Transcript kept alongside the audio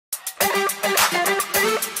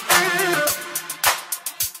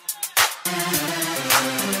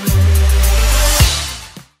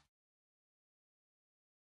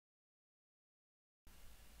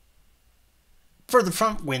For the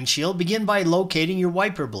front windshield, begin by locating your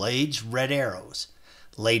wiper blades, red arrows.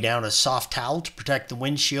 Lay down a soft towel to protect the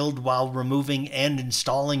windshield while removing and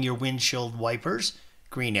installing your windshield wipers,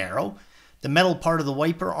 green arrow. The metal part of the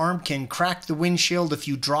wiper arm can crack the windshield if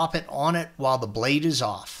you drop it on it while the blade is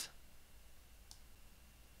off.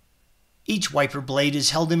 Each wiper blade is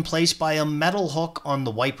held in place by a metal hook on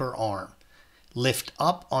the wiper arm. Lift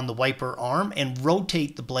up on the wiper arm and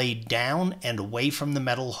rotate the blade down and away from the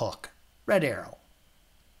metal hook, red arrow.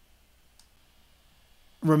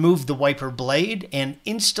 Remove the wiper blade, and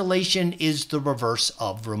installation is the reverse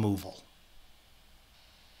of removal.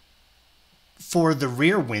 For the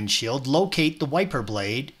rear windshield, locate the wiper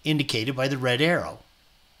blade indicated by the red arrow.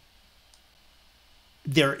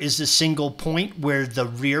 There is a single point where the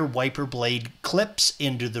rear wiper blade clips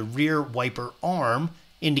into the rear wiper arm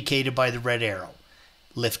indicated by the red arrow.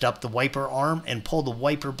 Lift up the wiper arm and pull the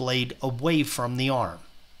wiper blade away from the arm.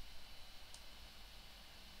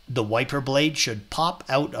 The wiper blade should pop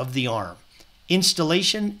out of the arm.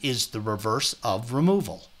 Installation is the reverse of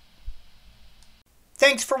removal.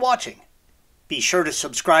 Thanks for watching. Be sure to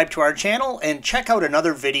subscribe to our channel and check out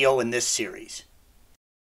another video in this series.